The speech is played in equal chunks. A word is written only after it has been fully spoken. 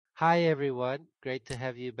Hi everyone, great to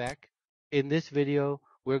have you back. In this video,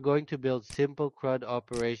 we're going to build simple CRUD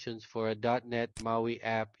operations for a .NET MAUI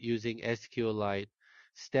app using SQLite,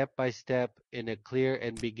 step by step in a clear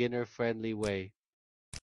and beginner-friendly way.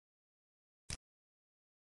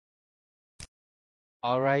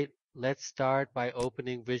 Alright, let's start by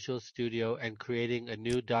opening Visual Studio and creating a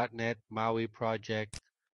new .NET MAUI project.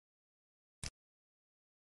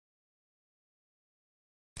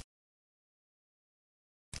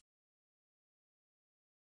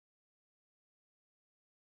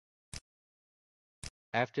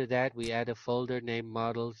 After that, we add a folder named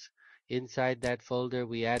Models. Inside that folder,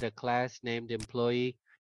 we add a class named Employee.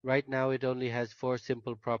 Right now, it only has 4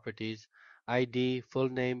 simple properties: ID, full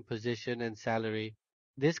name, position, and salary.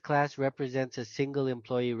 This class represents a single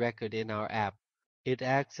employee record in our app. It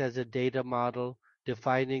acts as a data model,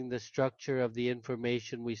 defining the structure of the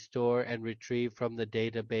information we store and retrieve from the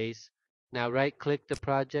database. Now right-click the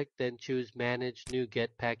project, then choose Manage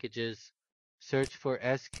NuGet Packages. Search for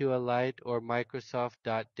SQLite or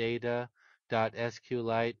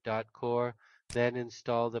Microsoft.Data.Sqlite.Core, then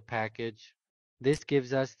install the package. This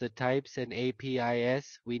gives us the types and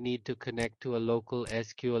APIs we need to connect to a local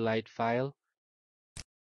SQLite file.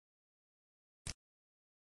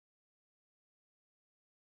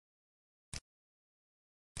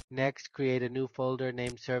 Next, create a new folder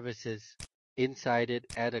named Services. Inside it,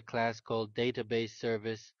 add a class called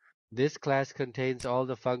DatabaseService. This class contains all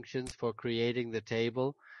the functions for creating the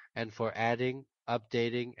table and for adding,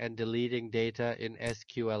 updating, and deleting data in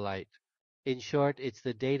SQLite. In short, it's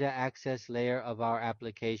the data access layer of our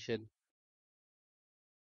application.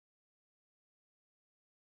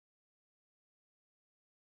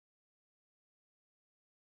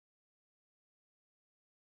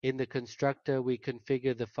 In the constructor, we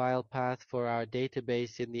configure the file path for our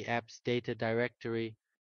database in the app's data directory.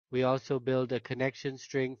 We also build a connection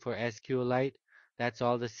string for SQLite. That's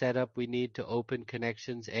all the setup we need to open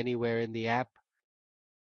connections anywhere in the app.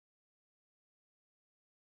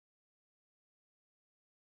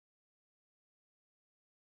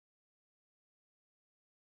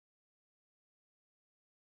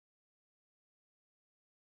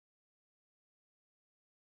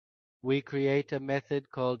 We create a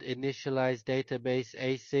method called Initialize Database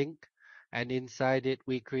Async, and inside it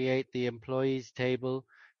we create the employees table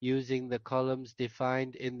using the columns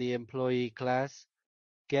defined in the employee class.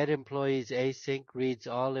 GetEmployees Async reads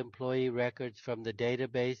all employee records from the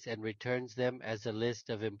database and returns them as a list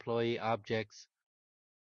of employee objects.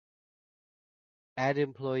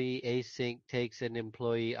 AddEmployee Async takes an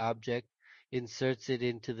employee object, inserts it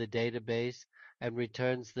into the database, and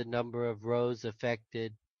returns the number of rows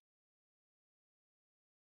affected.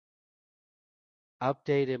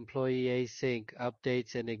 Update Employee Async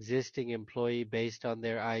updates an existing employee based on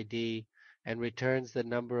their ID and returns the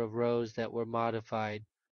number of rows that were modified.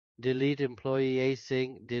 Delete Employee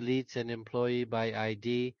Async deletes an employee by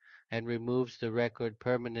ID and removes the record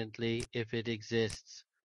permanently if it exists.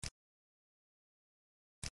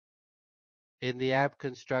 In the app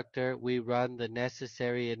constructor, we run the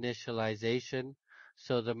necessary initialization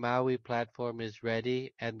so the MAUI platform is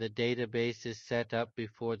ready and the database is set up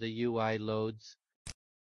before the UI loads.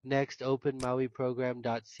 Next, open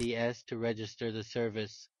MauiProgram.cs to register the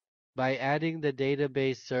service. By adding the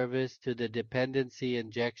database service to the dependency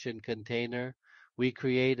injection container, we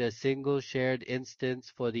create a single shared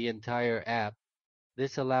instance for the entire app.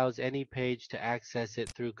 This allows any page to access it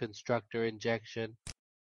through constructor injection.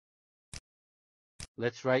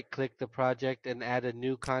 Let's right-click the project and add a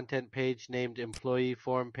new content page named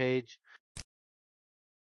EmployeeFormPage.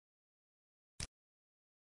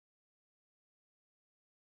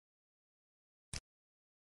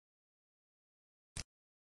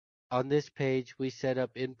 On this page, we set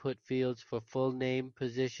up input fields for full name,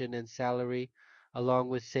 position, and salary, along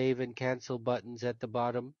with save and cancel buttons at the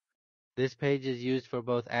bottom. This page is used for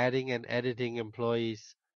both adding and editing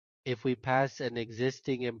employees. If we pass an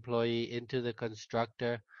existing employee into the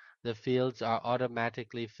constructor, the fields are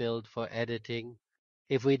automatically filled for editing.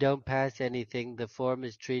 If we don't pass anything, the form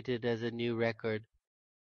is treated as a new record.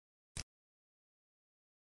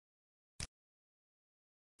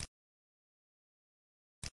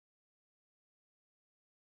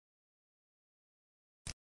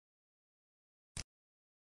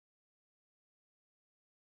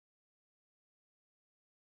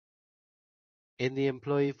 In the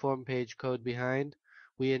employee form page code behind,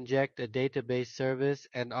 we inject a database service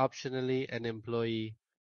and optionally an employee.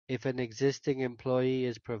 If an existing employee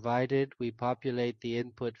is provided, we populate the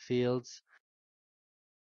input fields.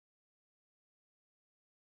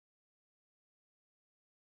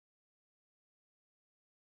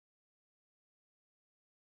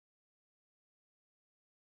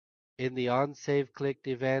 In the onSaveClicked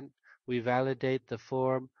event, we validate the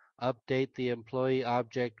form, update the employee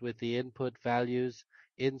object with the input values,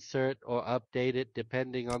 insert or update it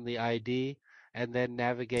depending on the ID, and then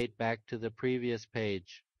navigate back to the previous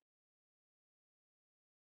page.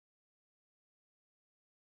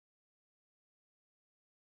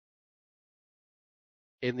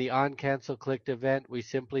 In the onCancelClicked event, we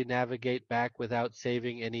simply navigate back without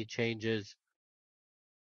saving any changes.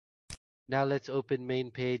 Now let's open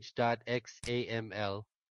mainpage.xaml.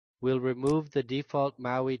 We'll remove the default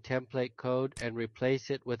MAUI template code and replace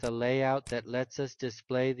it with a layout that lets us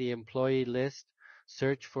display the employee list,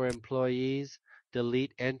 search for employees,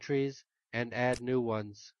 delete entries, and add new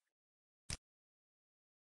ones.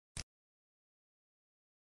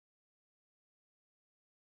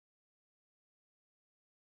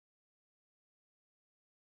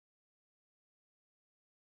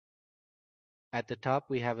 At the top,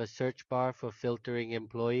 we have a search bar for filtering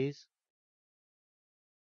employees.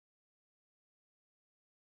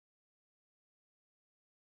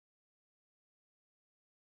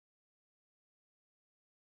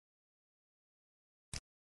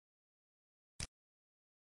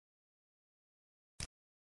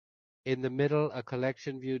 In the middle, a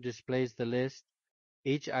collection view displays the list.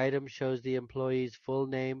 Each item shows the employee's full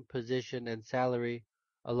name, position, and salary,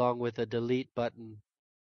 along with a delete button.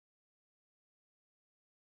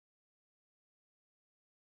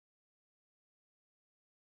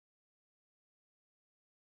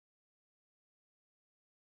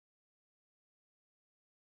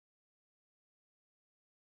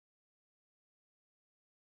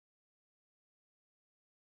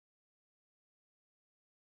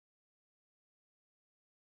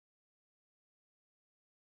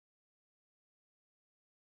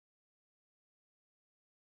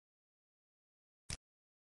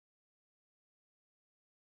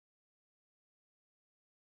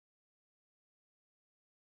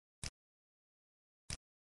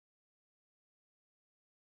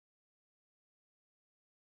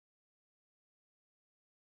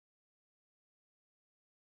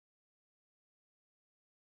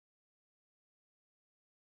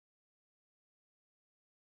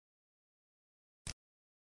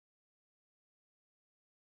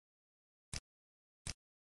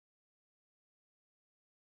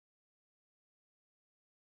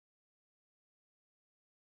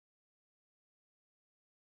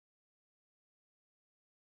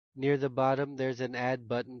 Near the bottom, there's an Add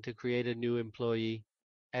button to create a new employee.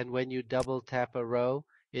 And when you double tap a row,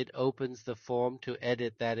 it opens the form to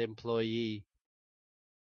edit that employee.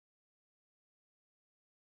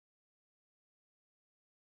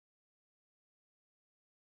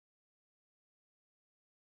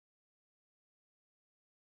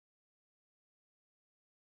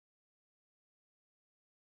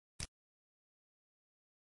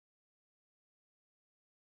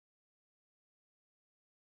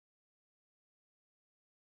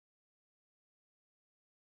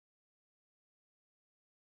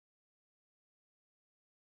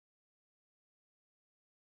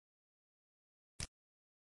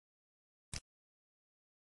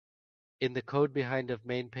 In the code behind of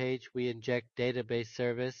main page, we inject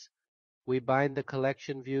DatabaseService. We bind the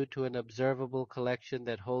collection view to an observable collection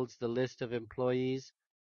that holds the list of employees.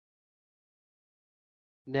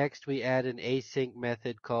 Next, we add an async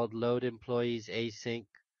method called loadEmployeesAsync.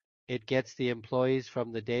 It gets the employees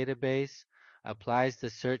from the database, applies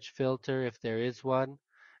the search filter if there is one,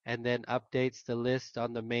 and then updates the list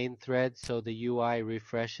on the main thread so the UI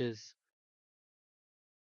refreshes.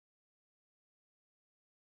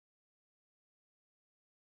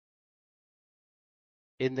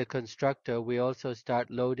 In the constructor, we also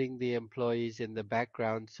start loading the employees in the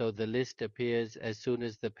background so the list appears as soon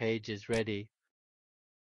as the page is ready.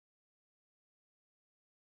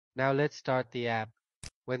 Now let's start the app.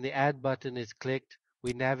 When the Add button is clicked,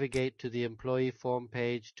 we navigate to the employee form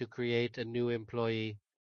page to create a new employee.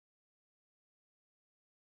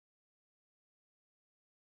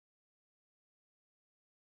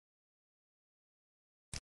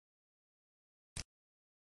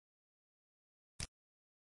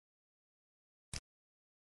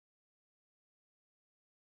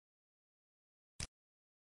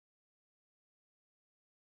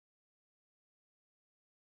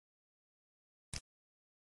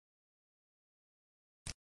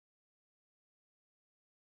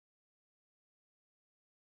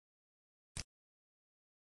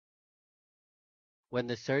 When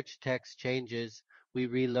the search text changes, we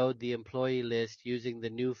reload the employee list using the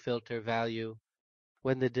new filter value.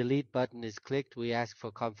 When the delete button is clicked, we ask for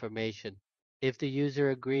confirmation. If the user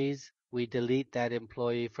agrees, we delete that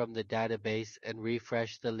employee from the database and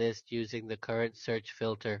refresh the list using the current search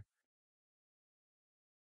filter.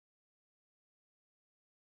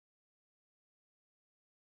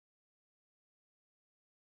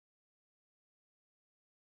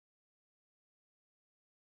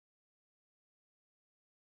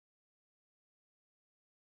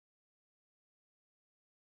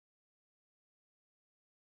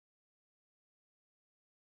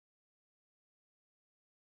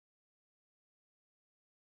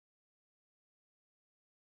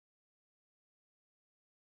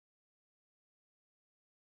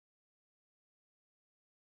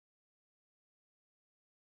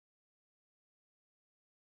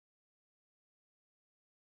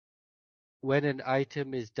 When an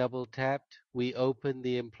item is double-tapped, we open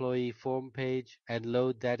the employee form page and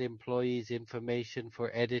load that employee's information for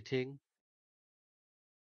editing.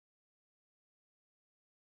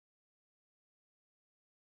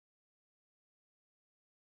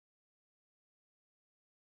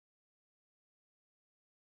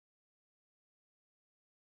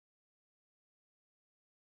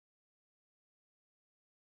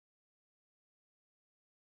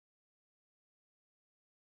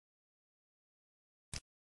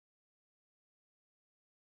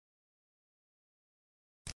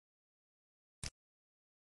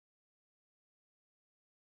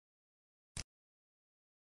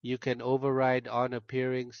 You can override on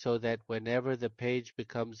appearing so that whenever the page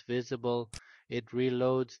becomes visible, it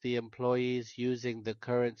reloads the employees using the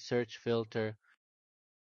current search filter.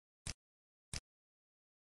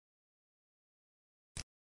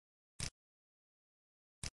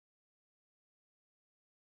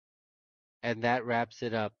 And that wraps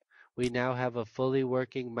it up. We now have a fully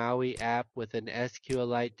working MAUI app with an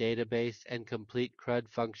SQLite database and complete CRUD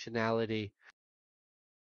functionality.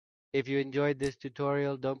 If you enjoyed this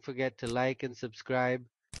tutorial, don't forget to like and subscribe.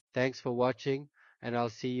 Thanks for watching, and I'll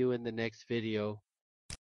see you in the next video.